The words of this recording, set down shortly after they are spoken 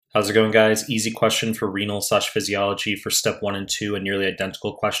How's it going, guys? Easy question for renal/physiology for step 1 and 2. A nearly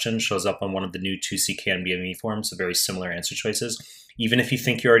identical question shows up on one of the new 2CK and BME forms, so very similar answer choices. Even if you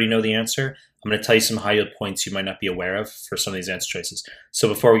think you already know the answer, I'm going to tell you some high yield points you might not be aware of for some of these answer choices. So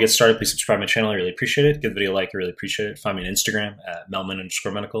before we get started, please subscribe to my channel. I really appreciate it. Give the video a like. I really appreciate it. Find me on Instagram at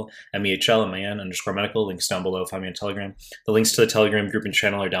melman_medical, MEHL_medical. Links down below. Find me on Telegram. The links to the Telegram group and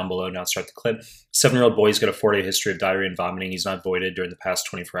channel are down below. Now start the clip. 7-year-old boy's got a 4-day history of diarrhea and vomiting. He's not voided during the past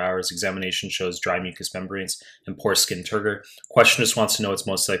 24 hours. Examination shows dry mucous membranes and poor skin turgor. Question just wants to know what's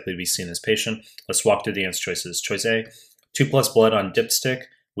most likely to be seen in this patient. Let's walk through the answer choices. Choice A, 2+ blood on dipstick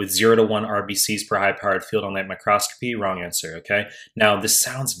with 0 to 1 RBCs per high-powered field on light microscopy. Wrong answer, okay? Now, this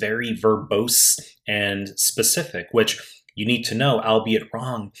sounds very verbose and specific, which you need to know, albeit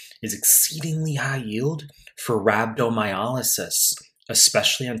wrong, is exceedingly high yield for rhabdomyolysis,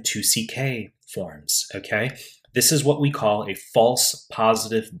 especially on 2CK forms, okay? This is what we call a false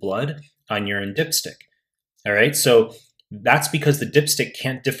positive blood on urine dipstick, all right? So that's because the dipstick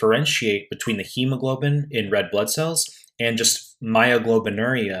can't differentiate between the hemoglobin in red blood cells and just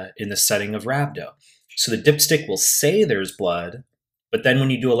myoglobinuria in the setting of rhabdo. So the dipstick will say there's blood, but then when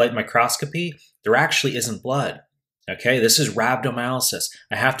you do a light microscopy, there actually isn't blood. Okay, this is rhabdomyolysis.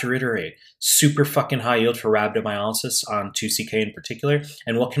 I have to reiterate, super fucking high yield for rhabdomyolysis on 2CK in particular.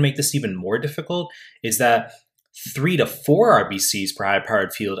 And what can make this even more difficult is that 3 to 4 RBCs per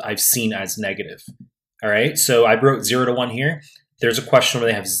high-powered field I've seen as negative. All right, so I wrote 0 to 1 here. There's a question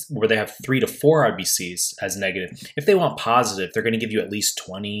where they have 3 to 4 RBCs as negative. If they want positive, they're going to give you at least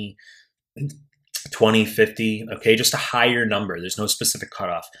 20, 50, okay? Just a higher number. There's no specific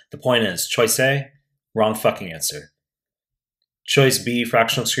cutoff. The point is, choice A, wrong fucking answer. Choice B,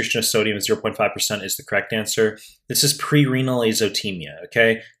 fractional excretion of sodium at 0.5% is the correct answer. This is pre-renal azotemia,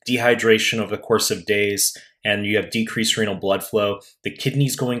 okay? Dehydration over the course of days, and you have decreased renal blood flow. The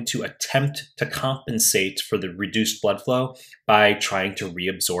kidney's going to attempt to compensate for the reduced blood flow by trying to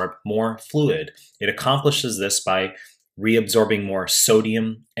reabsorb more fluid. It accomplishes this by reabsorbing more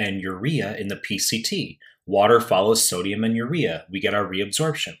sodium and urea in the PCT. Water follows sodium and urea. We get our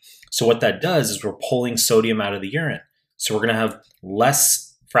reabsorption. So what that does is we're pulling sodium out of the urine. So we're going to have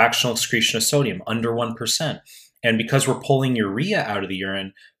less fractional excretion of sodium, under 1%. And because we're pulling urea out of the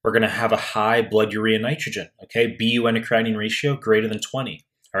urine, we're going to have a high blood urea nitrogen, okay? BUN to creatinine ratio greater than 20,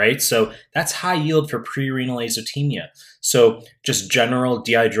 all right? So that's high yield for pre-renal azotemia. So just general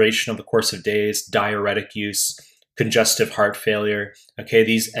dehydration over the course of days, diuretic use, congestive heart failure, okay?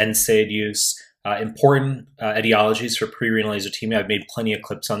 These NSAID use, important etiologies for pre-renal azotemia. I've made plenty of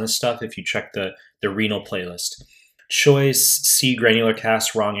clips on this stuff if you check the renal playlist. Choice C, granular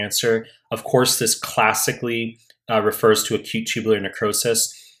CAS, wrong answer. Of course, this classically refers to acute tubular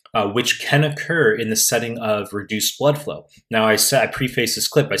necrosis, which can occur in the setting of reduced blood flow. Now, I preface this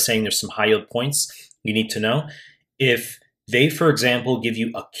clip by saying there's some high yield points you need to know. If they, for example, give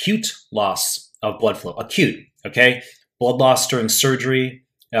you acute loss of blood flow, acute, okay? Blood loss during surgery,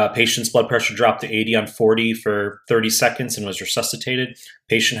 patient's blood pressure dropped to 80 on 40 for 30 seconds and was resuscitated.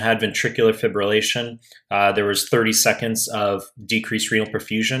 Patient had ventricular fibrillation. There was 30 seconds of decreased renal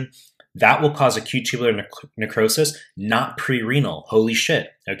perfusion. That will cause acute tubular necrosis, not pre-renal. Holy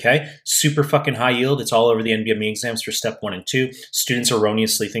shit, okay? Super fucking high yield. It's all over the NBME exams for step 1 and 2. Students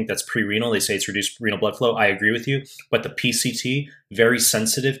erroneously think that's pre-renal. They say it's reduced renal blood flow. I agree with you. But the PCT, very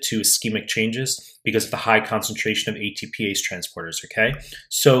sensitive to ischemic changes because of the high concentration of ATPase transporters, okay?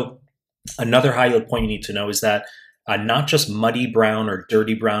 So another high yield point you need to know is that not just muddy brown or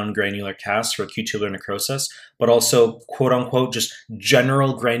dirty brown granular CAS for acute tubular necrosis, but also quote unquote just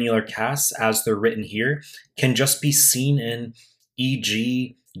general granular CAS as they're written here can just be seen in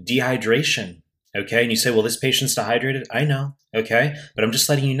e.g. dehydration, okay? And you say, well, this patient's dehydrated. I know, okay? But I'm just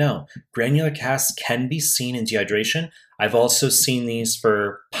letting you know, granular CAS can be seen in dehydration. I've also seen these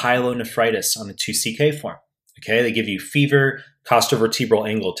for pyelonephritis on the 2CK form, okay? They give you fever, costovertebral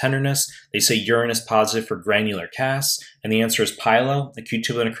angle tenderness. They say urine is positive for granular CAS, and the answer is pyelo. Acute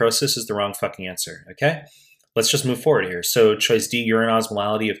tubular necrosis is the wrong fucking answer, okay? Let's just move forward here. So choice D, urine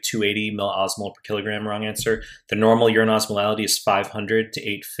osmolality of 280 millismol per kilogram, wrong answer. The normal urine osmolality is 500 to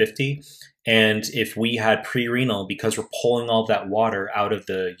 850. And if we had pre-renal, because we're pulling all that water out of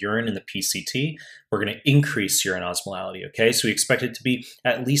the urine in the PCT, we're going to increase urine osmolality, okay? So we expect it to be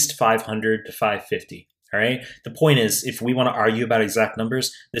at least 500 to 550. All right. The point is, if we want to argue about exact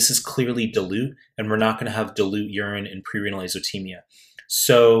numbers, this is clearly dilute, and we're not going to have dilute urine in pre-renal azotemia.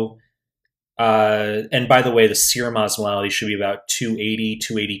 So, and by the way, the serum osmolality should be about 280,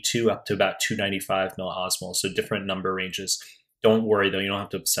 282, up to about 295 milliosmoles, so different number ranges. Don't worry though, you don't have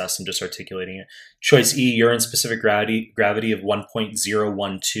to obsess. I'm just articulating it. Choice E, urine specific gravity of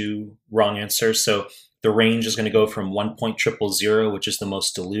 1.012, wrong answer. So the range is going to go from 1.000, which is the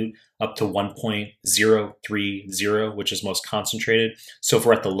most dilute, up to 1.030, which is most concentrated. So if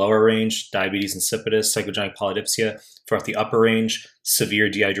we're at the lower range, diabetes insipidus, psychogenic polydipsia. If we're at the upper range, severe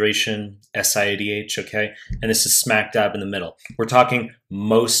dehydration, SIADH, okay? And this is smack dab in the middle. We're talking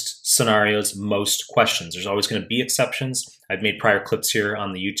most scenarios, most questions. There's always going to be exceptions. I've made prior clips here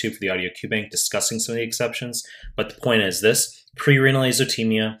on the YouTube for the Audio QBank discussing some of the exceptions. But the point is this: pre-renal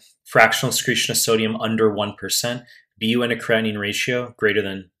azotemia, fractional excretion of sodium under 1%, BUN to creatinine ratio greater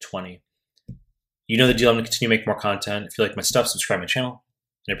than 20. You know the deal. I'm going to continue to make more content. If you like my stuff, subscribe to my channel.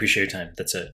 And I appreciate your time. That's it.